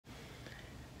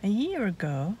A year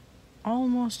ago,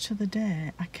 almost to the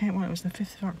day, well, it was the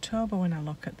 5th of October when I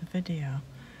look at the video.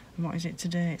 And what is it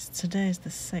today? Today's the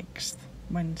 6th,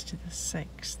 Wednesday the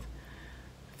 6th,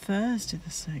 Thursday the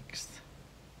 6th.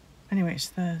 Anyway, it's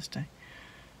Thursday.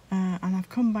 And I've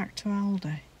come back to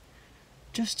Aldi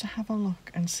just to have a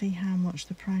look and see how much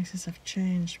the prices have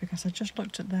changed, because I just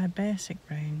looked at their basic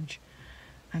range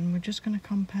and we're just going to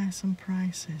compare some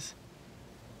prices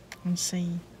and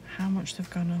see how much they've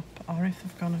gone up, or if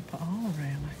they've gone up at all,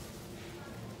 really.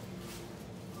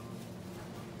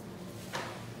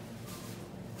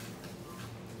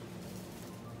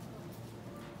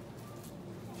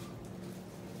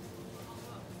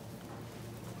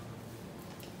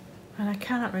 And I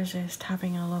can't resist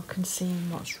having a look and seeing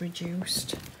what's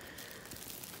reduced.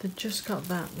 They've just got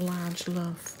that large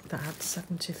loaf that had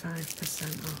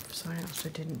 75% off, so I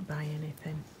actually didn't buy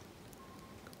anything.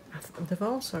 They've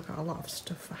also got a lot of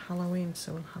stuff for Halloween,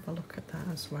 so we'll have a look at that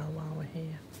as well while we're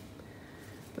here.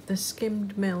 But the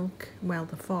skimmed milk, well,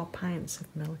 the 4 pints of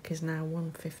milk is now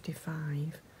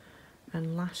 £1.55,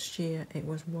 and last year it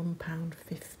was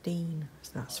 £1.15,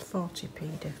 so that's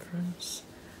 40p difference.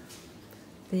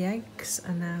 The eggs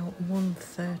are now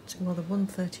 £1.30, well, they're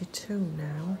 £1.32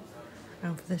 now,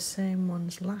 and for the same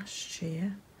ones last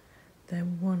year, they're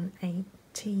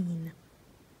 £1.18.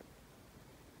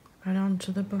 And on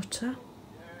to the butter.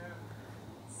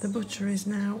 The butter is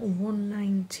now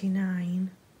 £1.99,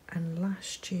 and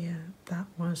last year that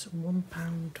was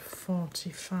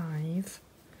 £1.45.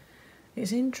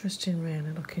 It's interesting really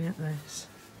looking at this.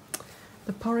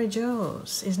 The porridge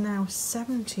oats is now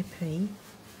 70p,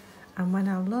 and when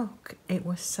I look it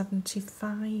was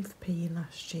 75p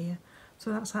last year,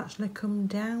 so that's actually come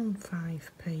down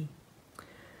 5p.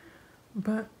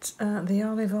 But the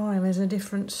olive oil is a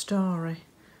different story.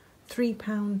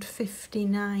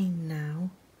 £3.59 now,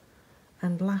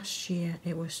 and last year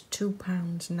it was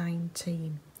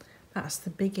 £2.19. That's the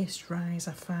biggest rise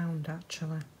I found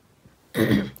actually.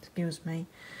 Excuse me.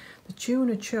 The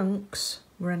tuna chunks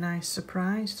were a nice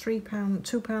surprise.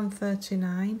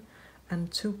 £2.39 and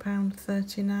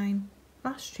 £2.39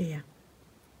 last year.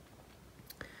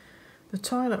 The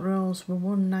toilet rolls were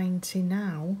 £1.90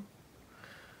 now,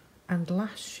 and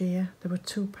last year they were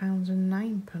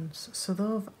 £2.09, so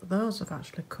those have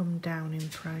actually come down in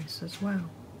price as well.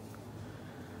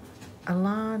 A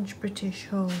large British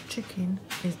whole chicken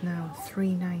is now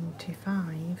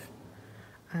 £3.95,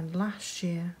 and last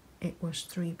year it was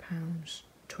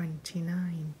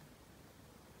 £3.29.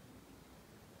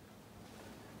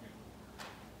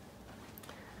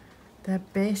 Their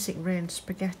basic range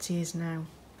spaghetti is now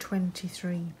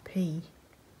 23p,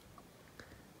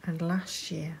 and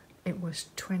last year it was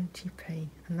 20p,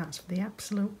 and that's for the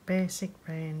absolute basic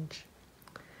range.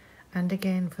 And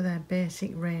again for their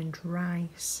basic range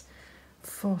rice,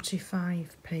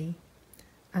 45p,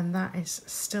 and that is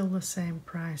still the same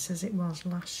price as it was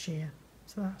last year,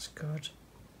 so that's good.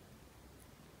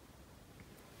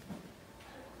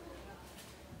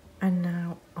 And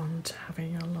now on to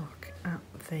having a look at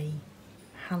the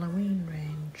Halloween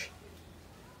range.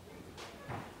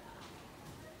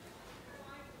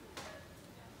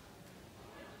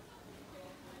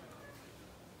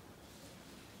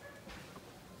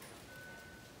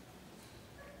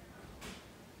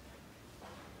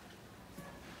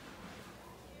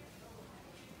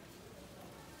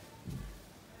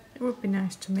 It would be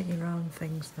nice to make your own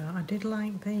things though. I did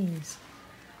like these.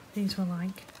 These were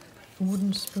like a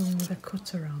wooden spoon with a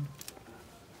cutter on.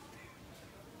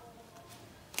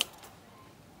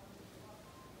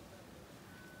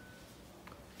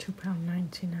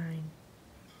 £2.99.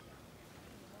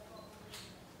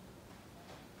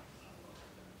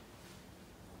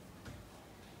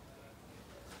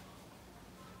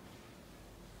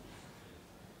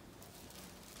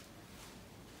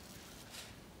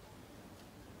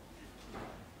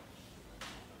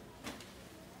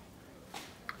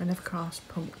 And of course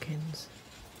pumpkins,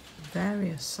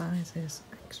 various sizes.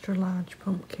 Extra large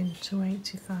pumpkin,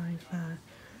 £2.85 there,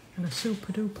 and a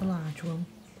super duper large one,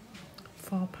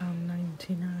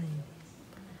 £4.99. And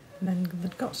then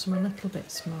they've got some a little bit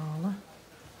smaller,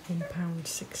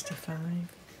 £1.65,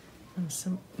 and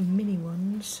some mini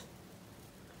ones,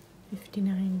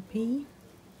 59p,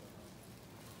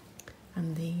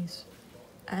 and these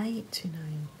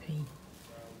 89p.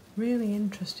 Really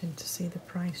interesting to see the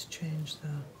price change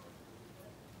though.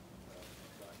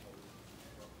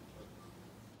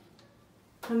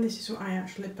 And this is what I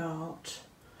actually bought.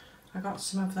 I got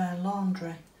some of their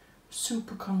laundry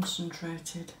super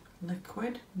concentrated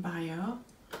liquid bio,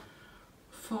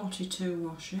 42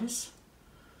 washes.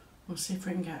 We'll see if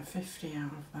we can get 50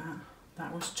 out of that.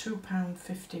 That was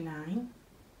 £2.59.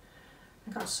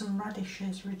 I got some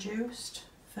radishes reduced,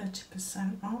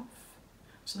 30% off,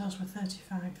 so those were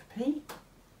 35p.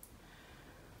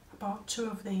 I bought 2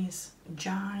 of these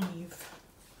Jive,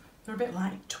 they're a bit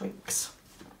like Twix.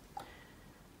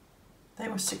 They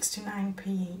were 69p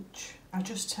each. I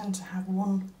just tend to have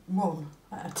one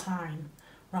at a time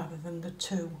rather than the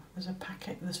 2. There's a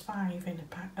packet, there's 5 in a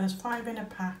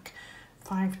pack,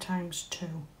 5 times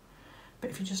 2. But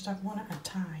if you just have one at a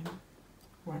time,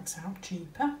 works out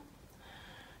cheaper.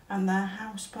 And their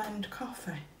house blend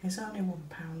coffee is only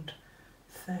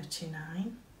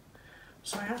 £1.39.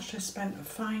 So I actually spent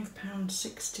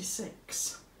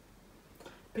 £5.66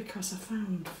 because I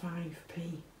found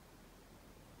 5p